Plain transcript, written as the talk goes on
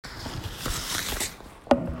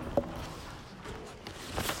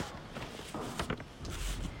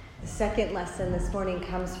second lesson this morning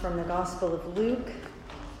comes from the Gospel of Luke.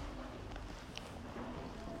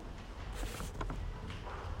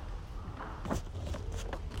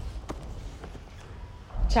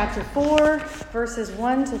 Chapter 4, verses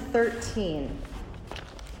 1 to 13.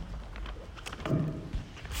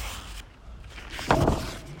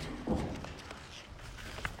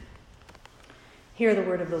 Hear the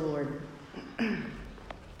word of the Lord.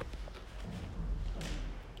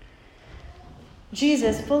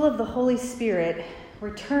 Jesus, full of the Holy Spirit,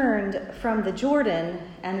 returned from the Jordan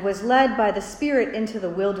and was led by the Spirit into the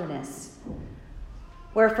wilderness,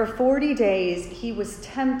 where for 40 days he was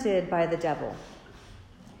tempted by the devil.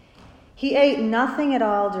 He ate nothing at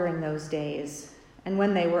all during those days, and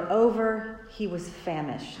when they were over, he was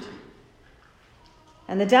famished.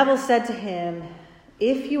 And the devil said to him,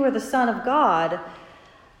 "If you are the Son of God,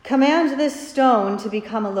 command this stone to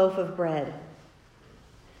become a loaf of bread."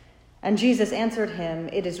 And Jesus answered him,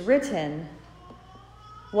 "It is written,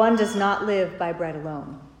 one does not live by bread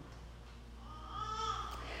alone."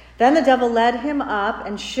 Then the devil led him up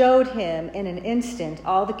and showed him in an instant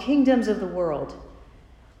all the kingdoms of the world.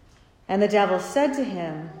 And the devil said to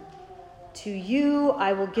him, "To you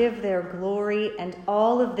I will give their glory and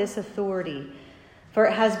all of this authority, for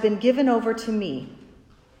it has been given over to me,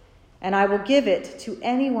 and I will give it to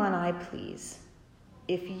anyone I please.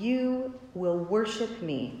 If you will worship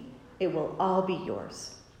me, it will all be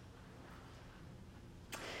yours."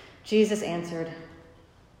 Jesus answered,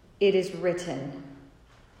 "It is written,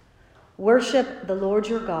 worship the Lord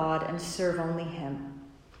your God and serve only him."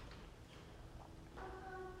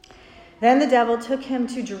 Then the devil took him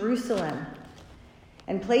to Jerusalem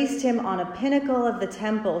and placed him on a pinnacle of the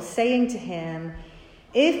temple, saying to him,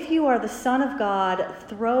 "If you are the Son of God,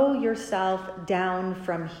 throw yourself down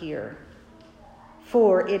from here.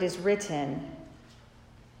 For it is written,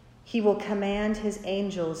 he will command his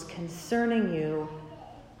angels concerning you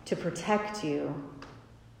to protect you,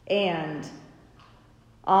 and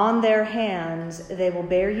on their hands they will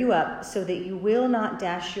bear you up so that you will not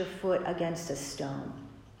dash your foot against a stone."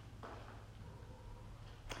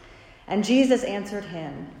 And Jesus answered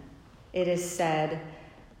him, "It is said,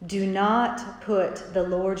 do not put the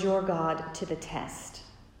Lord your God to the test."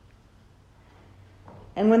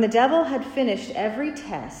 And when the devil had finished every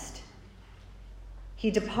test, he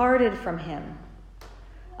departed from him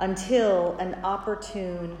until an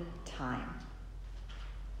opportune time.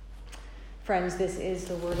 Friends, this is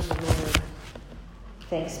the word of the Lord.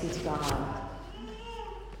 Thanks be to God.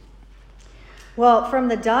 Well, from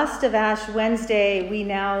the dust of Ash Wednesday, we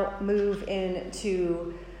now move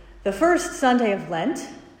into the first Sunday of Lent,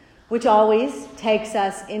 which always takes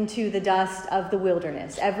us into the dust of the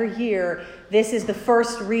wilderness. Every year, this is the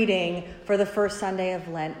first reading for the first Sunday of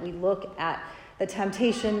Lent. We look at the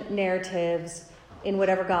temptation narratives in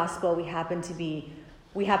whatever gospel we happen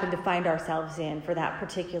to find ourselves in for that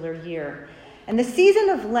particular year. And the season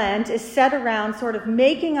of Lent is set around sort of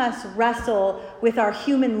making us wrestle with our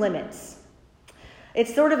human limits.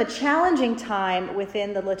 It's sort of a challenging time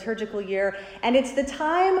within the liturgical year, and it's the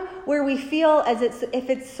time where we feel as if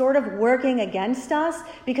it's sort of working against us,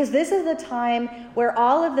 because this is the time where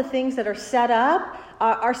all of the things that are set up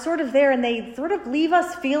are sort of there, and they sort of leave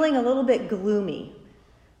us feeling a little bit gloomy.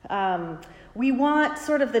 We want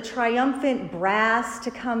sort of the triumphant brass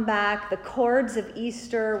to come back, the chords of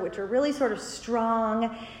Easter, which are really sort of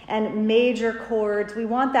strong and major chords. We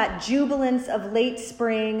want that jubilance of late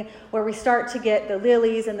spring where we start to get the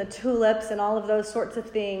lilies and the tulips and all of those sorts of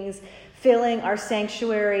things filling our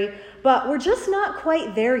sanctuary. But we're just not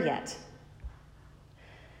quite there yet.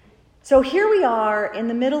 So here we are in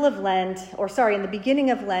the middle of Lent, in the beginning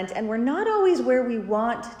of Lent, and we're not always where we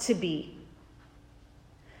want to be.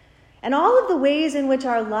 And all of the ways in which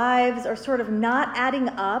our lives are sort of not adding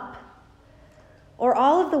up, or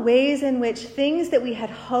all of the ways in which things that we had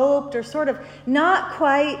hoped are sort of not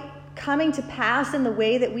quite coming to pass in the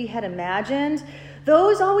way that we had imagined,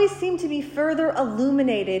 those always seem to be further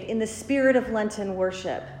illuminated in the spirit of Lenten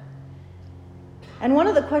worship. And one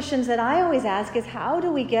of the questions that I always ask is, how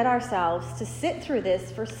do we get ourselves to sit through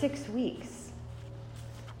this for 6 weeks?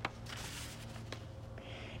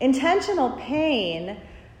 Intentional pain,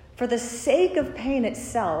 for the sake of pain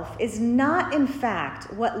itself, is not, in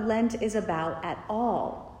fact, what Lent is about at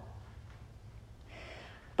all.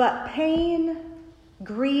 But pain,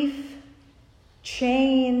 grief,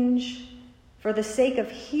 change, for the sake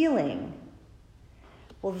of healing,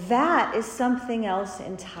 well, that is something else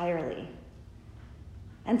entirely.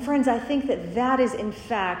 And friends, I think that is, in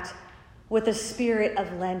fact, what the spirit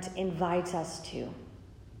of Lent invites us to.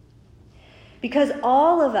 Because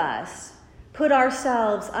all of us put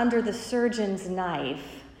ourselves under the surgeon's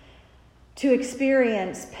knife to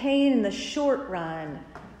experience pain in the short run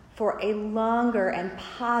for a longer and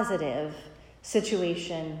positive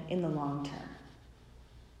situation in the long term.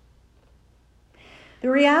 The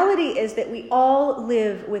reality is that we all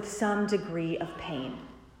live with some degree of pain.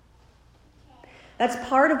 That's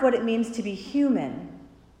part of what it means to be human.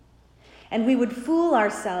 And we would fool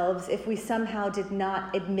ourselves if we somehow did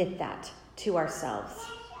not admit that to ourselves.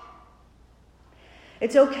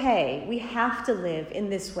 It's okay. We have to live in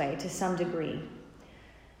this way to some degree.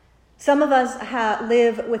 Some of us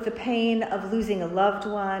live with the pain of losing a loved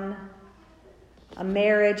one, a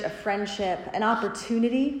marriage, a friendship, an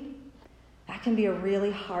opportunity. That can be a really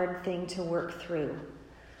hard thing to work through.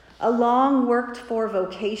 A long worked for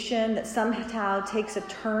vocation that somehow takes a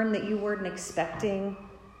turn that you weren't expecting.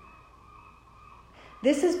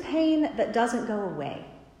 This is pain that doesn't go away.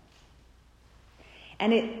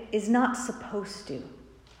 And it is not supposed to.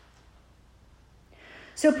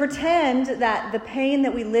 So pretend that the pain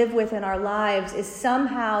that we live with in our lives is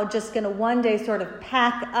somehow just going to one day sort of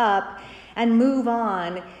pack up and move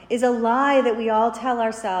on is a lie that we all tell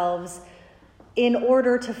ourselves in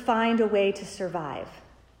order to find a way to survive.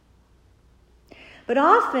 But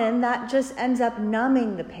often that just ends up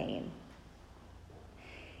numbing the pain.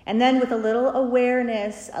 And then with a little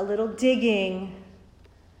awareness, a little digging,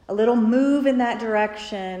 a little move in that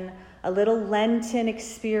direction, a little Lenten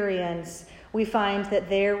experience, we find that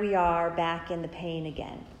there we are back in the pain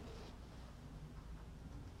again.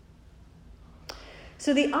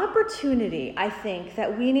 So the opportunity, I think,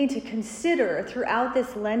 that we need to consider throughout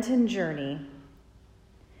this Lenten journey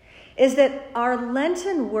is that our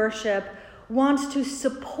Lenten worship wants to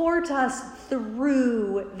support us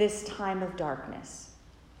through this time of darkness.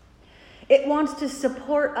 It wants to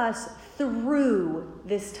support us through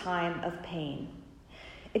this time of pain.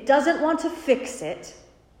 It doesn't want to fix it.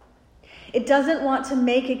 It doesn't want to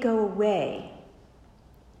make it go away.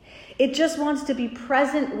 It just wants to be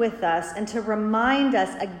present with us and to remind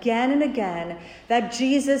us again and again that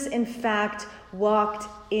Jesus, in fact, walked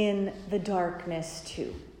in the darkness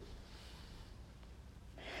too.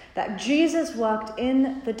 That Jesus walked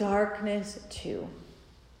in the darkness too.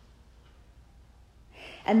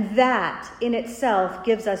 And that in itself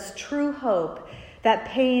gives us true hope that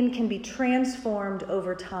pain can be transformed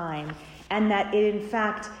over time and that it in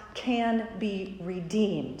fact can be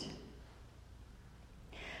redeemed.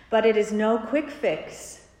 But it is no quick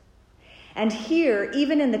fix. And here,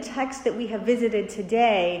 even in the text that we have visited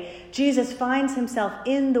today, Jesus finds himself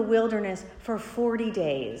in the wilderness for 40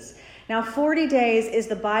 days. Now, 40 days is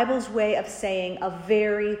the Bible's way of saying a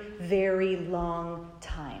very, very long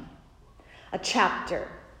time. A chapter,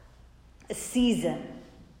 a season,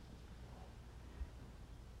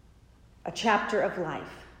 a chapter of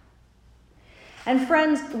life. And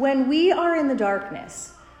friends, when we are in the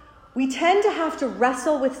darkness, we tend to have to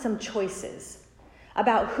wrestle with some choices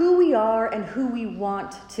about who we are and who we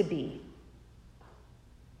want to be.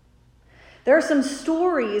 There are some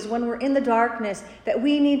stories when we're in the darkness that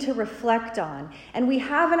we need to reflect on. And we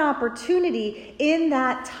have an opportunity in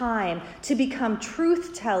that time to become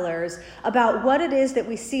truth tellers about what it is that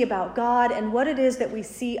we see about God and what it is that we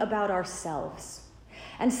see about ourselves.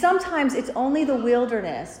 And sometimes it's only the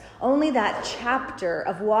wilderness, only that chapter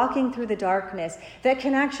of walking through the darkness that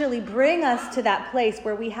can actually bring us to that place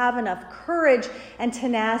where we have enough courage and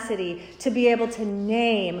tenacity to be able to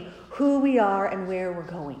name who we are and where we're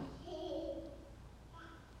going.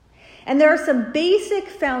 And there are some basic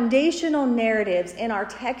foundational narratives in our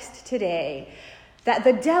text today that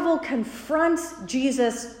the devil confronts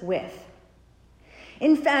Jesus with.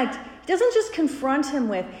 In fact, he doesn't just confront him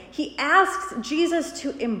with, he asks Jesus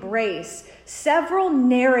to embrace several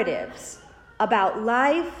narratives about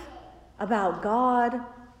life, about God,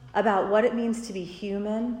 about what it means to be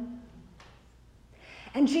human.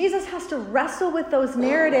 And Jesus has to wrestle with those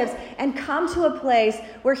narratives and come to a place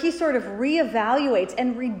where he sort of reevaluates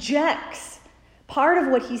and rejects part of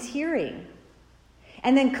what he's hearing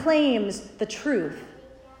and then claims the truth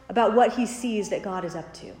about what he sees that God is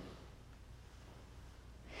up to.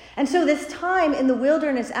 And so this time in the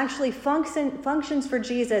wilderness actually functions for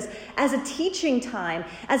Jesus as a teaching time,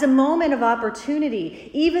 as a moment of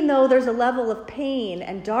opportunity. Even though there's a level of pain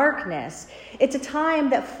and darkness, it's a time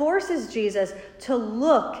that forces Jesus to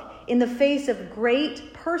look in the face of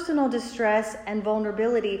great personal distress and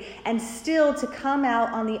vulnerability and still to come out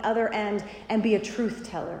on the other end and be a truth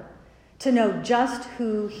teller, to know just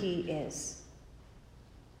who he is.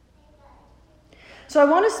 So I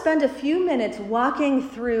want to spend a few minutes walking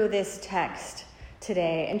through this text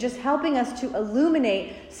today and just helping us to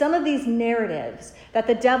illuminate some of these narratives that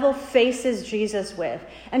the devil faces Jesus with.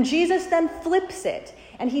 And Jesus then flips it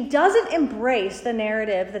And he doesn't embrace the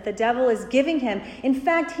narrative that the devil is giving him. In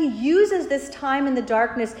fact, he uses this time in the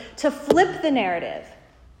darkness to flip the narrative.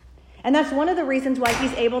 And that's one of the reasons why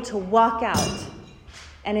he's able to walk out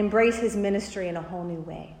and embrace his ministry in a whole new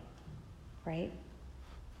way, right?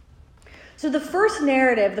 So the first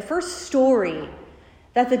narrative, the first story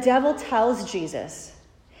that the devil tells Jesus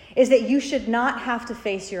is that you should not have to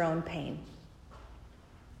face your own pain.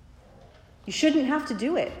 You shouldn't have to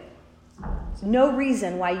do it. There's no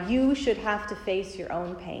reason why you should have to face your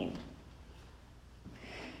own pain.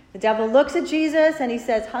 The devil looks at Jesus and he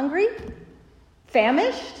says, hungry?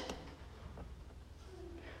 Famished?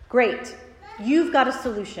 Great. You've got a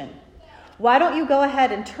solution. Why don't you go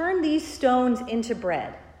ahead and turn these stones into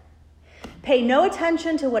bread? Pay no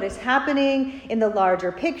attention to what is happening in the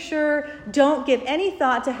larger picture. Don't give any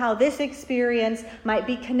thought to how this experience might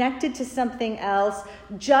be connected to something else.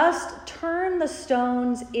 Just turn the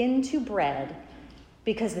stones into bread,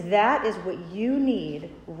 because that is what you need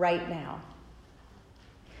right now.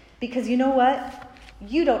 Because you know what?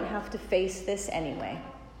 You don't have to face this anyway.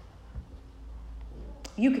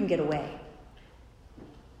 You can get away.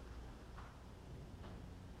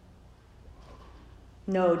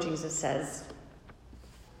 No, Jesus says.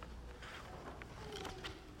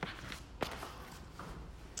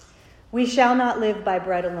 We shall not live by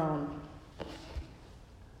bread alone.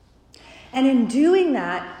 And in doing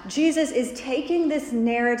that, Jesus is taking this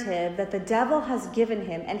narrative that the devil has given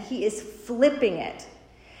him and he is flipping it.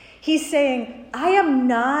 He's saying, I am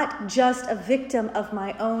not just a victim of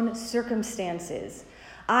my own circumstances.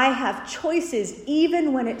 I have choices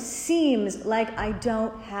even when it seems like I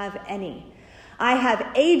don't have any. I have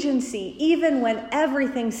agency even when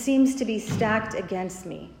everything seems to be stacked against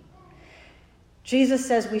me. Jesus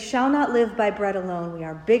says we shall not live by bread alone. We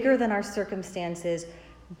are bigger than our circumstances,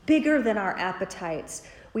 bigger than our appetites.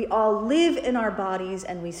 We all live in our bodies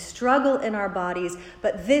and we struggle in our bodies,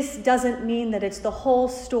 but this doesn't mean that it's the whole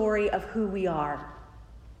story of who we are.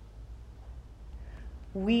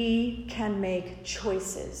 We can make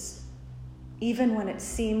choices, even when it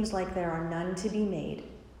seems like there are none to be made.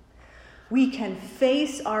 We can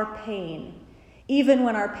face our pain, even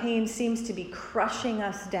when our pain seems to be crushing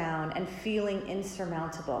us down and feeling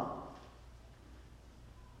insurmountable.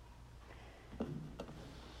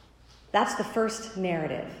 That's the first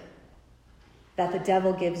narrative that the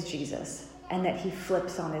devil gives Jesus and that he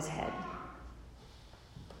flips on his head.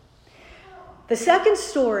 The second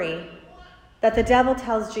story that the devil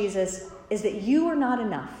tells Jesus is that you are not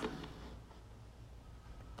enough.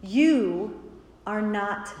 You are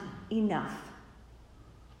not enough.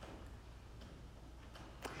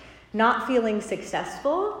 Not feeling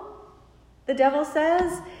successful, the devil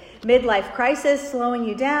says. Midlife crisis slowing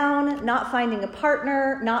you down, not finding a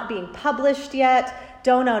partner, not being published yet,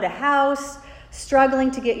 don't own a house, struggling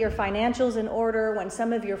to get your financials in order when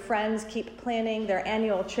some of your friends keep planning their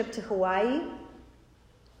annual trip to Hawaii.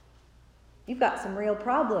 You've got some real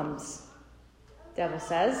problems, the devil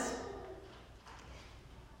says.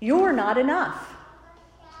 You're not enough.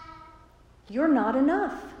 You're not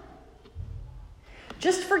enough.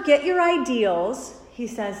 Just forget your ideals, he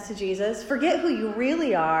says to Jesus. Forget who you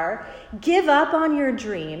really are. Give up on your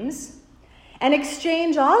dreams and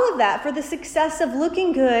exchange all of that for the success of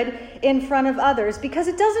looking good in front of others, because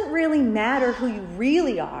it doesn't really matter who you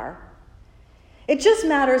really are. It just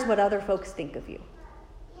matters what other folks think of you.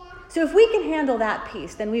 So if we can handle that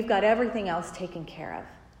piece, then we've got everything else taken care of,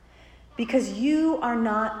 because you are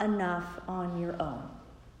not enough on your own.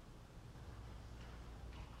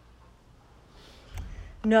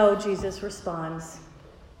 No, Jesus responds.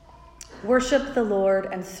 Worship the Lord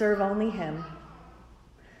and serve only him.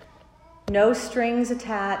 No strings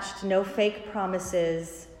attached, no fake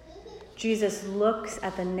promises. Jesus looks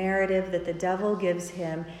at the narrative that the devil gives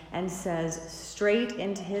him and says straight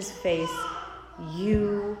into his face,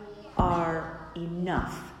 you are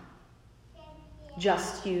enough.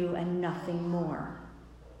 Just you and nothing more.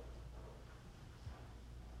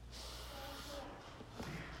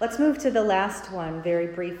 Let's move to the last one very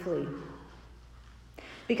briefly,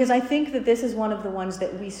 because I think that this is one of the ones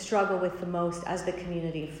that we struggle with the most as the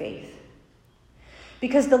community of faith.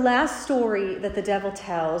 Because the last story that the devil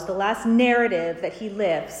tells, the last narrative that he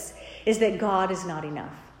lifts, is that God is not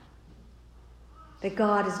enough. That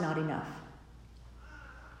God is not enough.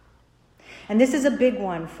 And this is a big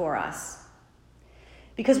one for us,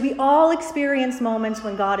 because we all experience moments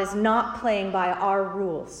when God is not playing by our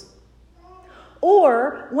rules.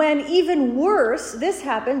 Or when, even worse, this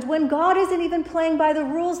happens when God isn't even playing by the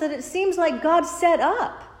rules that it seems like God set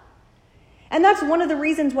up. And that's one of the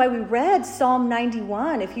reasons why we read Psalm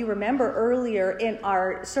 91, if you remember earlier in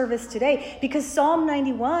our service today, because Psalm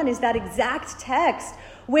 91 is that exact text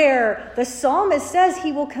where the psalmist says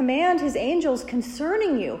he will command his angels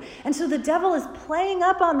concerning you. And so the devil is playing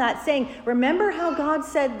up on that, saying, remember how God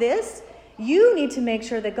said this? You need to make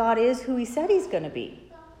sure that God is who he said he's going to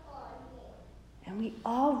be. And we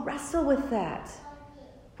all wrestle with that.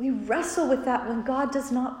 We wrestle with that when God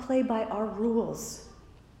does not play by our rules.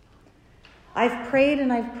 I've prayed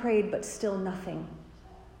and I've prayed, but still nothing.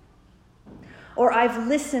 Or I've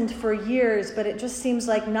listened for years, but it just seems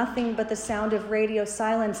like nothing but the sound of radio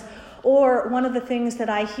silence. Or one of the things that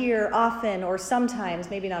I hear often, or sometimes,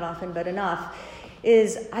 maybe not often, but enough,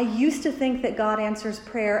 is I used to think that God answers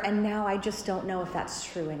prayer, and now I just don't know if that's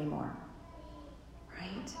true anymore.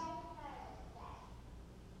 Right?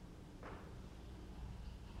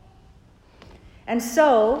 And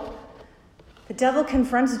so, the devil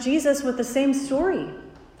confronts Jesus with the same story.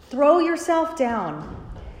 Throw yourself down.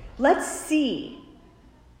 Let's see.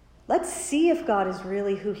 Let's see if God is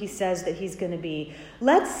really who he says that he's going to be.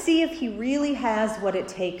 Let's see if he really has what it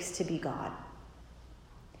takes to be God.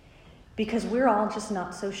 Because we're all just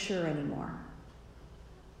not so sure anymore.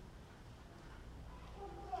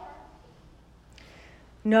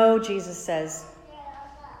 No, Jesus says,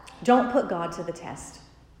 don't put God to the test.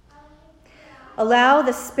 Allow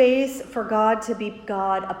the space for God to be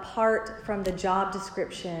God apart from the job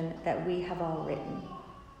description that we have all written.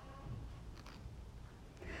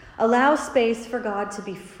 Allow space for God to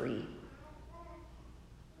be free.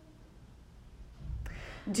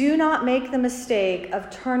 Do not make the mistake of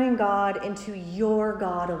turning God into your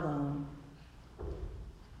God alone.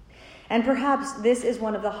 And perhaps this is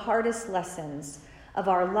one of the hardest lessons of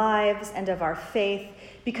our lives and of our faith,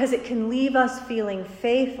 because it can leave us feeling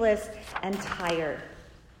faithless and tired.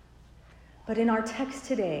 But in our text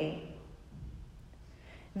today,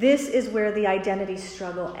 this is where the identity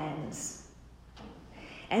struggle ends.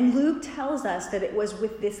 And Luke tells us that it was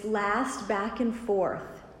with this last back and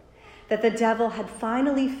forth that the devil had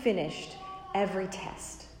finally finished every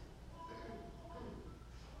test.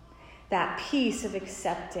 That peace of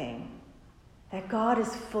accepting that God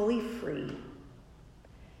is fully free,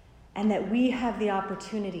 and that we have the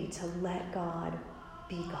opportunity to let God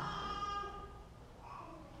be God.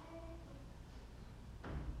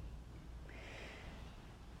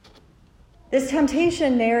 This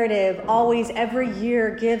temptation narrative always, every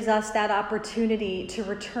year, gives us that opportunity to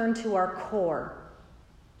return to our core.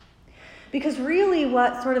 Because really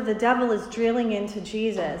what sort of the devil is drilling into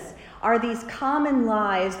Jesus are these common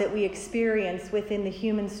lies that we experience within the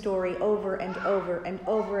human story over and over and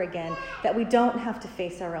over again, that we don't have to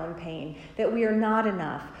face our own pain, that we are not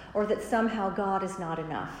enough, or that somehow God is not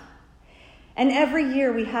enough. And every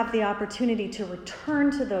year we have the opportunity to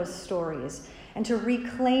return to those stories and to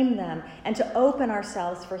reclaim them and to open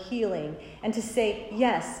ourselves for healing and to say,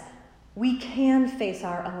 yes, we can face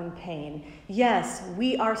our own pain. Yes,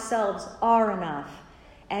 we ourselves are enough.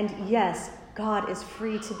 And yes, God is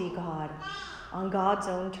free to be God on God's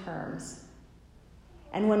own terms.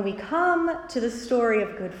 And when we come to the story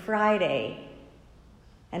of Good Friday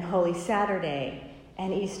and Holy Saturday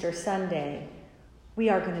and Easter Sunday, we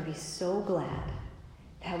are going to be so glad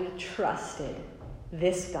that we trusted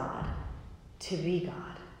this God to be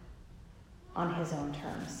God on his own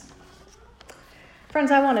terms.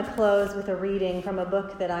 Friends, I want to close with a reading from a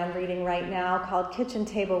book that I'm reading right now called Kitchen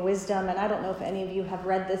Table Wisdom, and I don't know if any of you have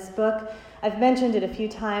read this book. I've mentioned it a few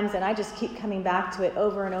times, and I just keep coming back to it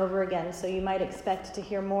over and over again, so you might expect to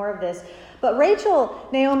hear more of this. But Rachel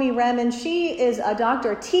Naomi Remen, she is a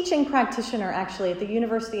doctor, a teaching practitioner, actually, at the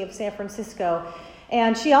University of San Francisco,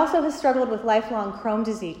 and she also has struggled with lifelong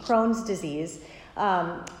Crohn's disease,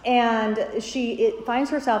 and she finds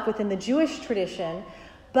herself within the Jewish tradition.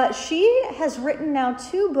 But she has written now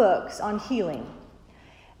 2 books on healing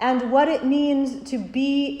and what it means to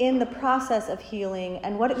be in the process of healing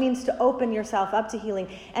and what it means to open yourself up to healing.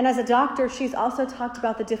 And as a doctor, she's also talked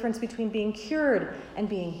about the difference between being cured and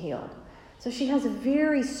being healed. So she has a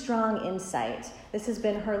very strong insight. This has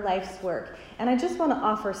been her life's work. And I just want to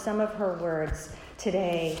offer some of her words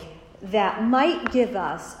today that might give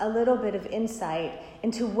us a little bit of insight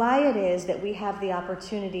into why it is that we have the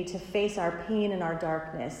opportunity to face our pain and our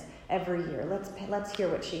darkness every year. Let's hear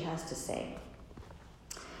what she has to say.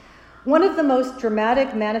 One of the most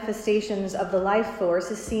dramatic manifestations of the life force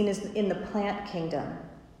is seen in the plant kingdom.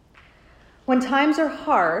 When times are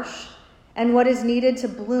harsh and what is needed to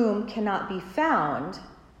bloom cannot be found,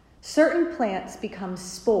 certain plants become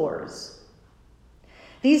spores.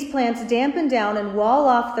 These plants dampen down and wall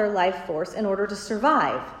off their life force in order to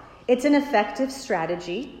survive. It's an effective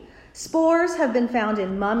strategy Spores have been found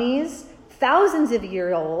in mummies, thousands of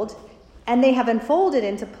years old, and they have unfolded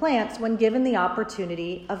into plants when given the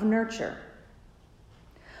opportunity of nurture.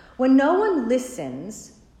 When no one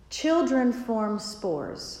listens, children form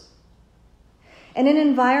spores. In an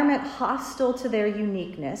environment hostile to their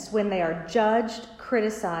uniqueness, when they are judged,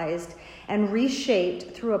 criticized, and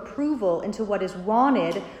reshaped through approval into what is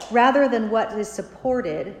wanted rather than what is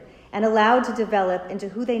supported and allowed to develop into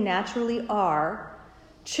who they naturally are,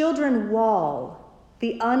 children wall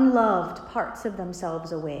the unloved parts of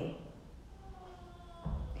themselves away.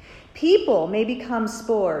 People may become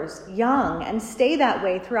spores young and stay that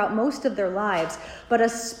way throughout most of their lives, but a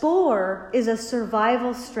spore is a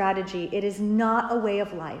survival strategy. It is not a way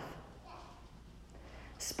of life.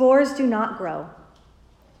 Spores do not grow.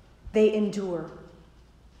 They endure.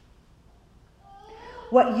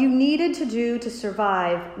 What you needed to do to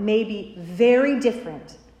survive may be very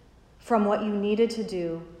different from what you needed to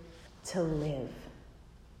do to live.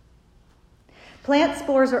 Plant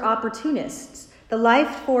spores are opportunists. The life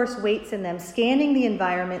force waits in them, scanning the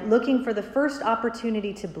environment, looking for the first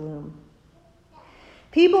opportunity to bloom.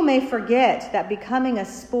 People may forget that becoming a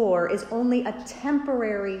spore is only a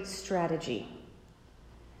temporary strategy.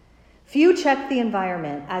 Few check the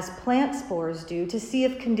environment, as plant spores do, to see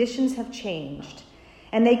if conditions have changed,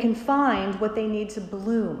 and they can find what they need to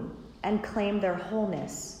bloom and claim their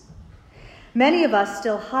wholeness. Many of us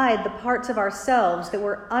still hide the parts of ourselves that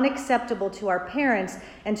were unacceptable to our parents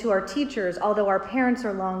and to our teachers, although our parents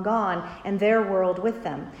are long gone and their world with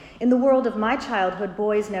them. In the world of my childhood,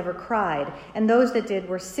 boys never cried, and those that did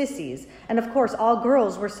were sissies. And of course, all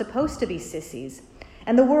girls were supposed to be sissies.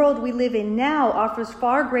 And the world we live in now offers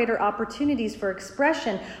far greater opportunities for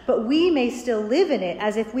expression, but we may still live in it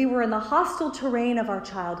as if we were in the hostile terrain of our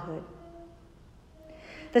childhood.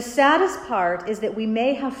 The saddest part is that we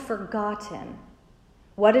may have forgotten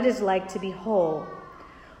what it is like to be whole,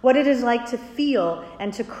 what it is like to feel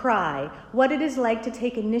and to cry, what it is like to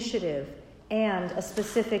take initiative and a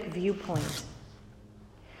specific viewpoint.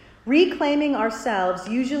 Reclaiming ourselves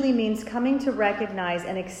usually means coming to recognize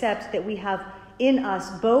and accept that we have in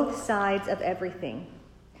us both sides of everything.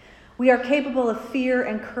 We are capable of fear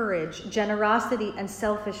and courage, generosity and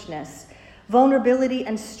selfishness, vulnerability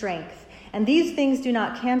and strength. And these things do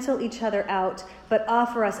not cancel each other out, but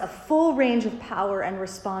offer us a full range of power and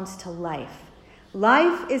response to life.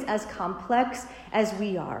 Life is as complex as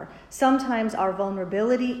we are. Sometimes our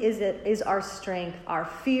vulnerability is our strength, our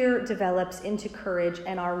fear develops into courage,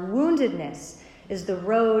 and our woundedness is the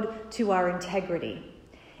road to our integrity.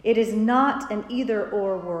 It is not an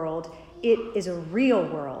either-or world, it is a real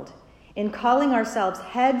world. In calling ourselves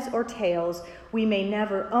heads or tails, we may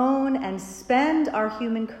never own and spend our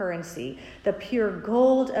human currency, the pure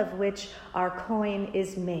gold of which our coin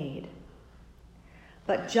is made.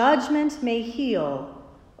 But judgment may heal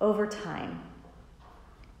over time.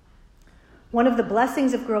 One of the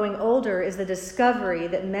blessings of growing older is the discovery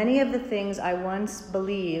that many of the things I once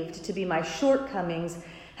believed to be my shortcomings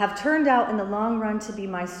have turned out in the long run to be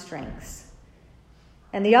my strengths.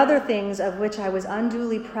 And the other things of which I was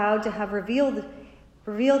unduly proud to have revealed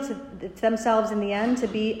to themselves in the end to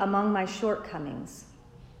be among my shortcomings.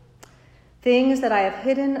 Things that I have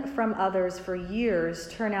hidden from others for years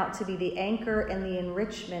turn out to be the anchor and the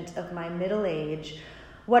enrichment of my middle age.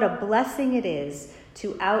 What a blessing it is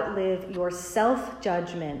to outlive your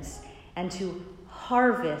self-judgments and to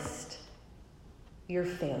harvest your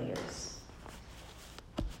failures.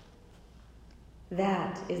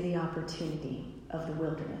 That is the opportunity of the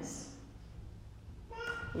wilderness.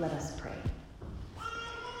 Let us pray.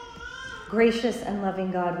 Gracious and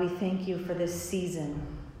loving God, we thank you for this season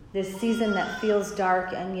that feels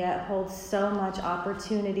dark and yet holds so much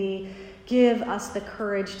opportunity. Give us the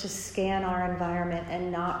courage to scan our environment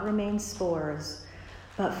and not remain spores,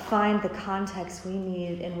 but find the context we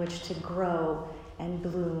need in which to grow and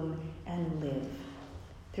bloom and live.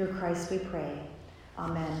 Through Christ we pray.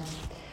 Amen.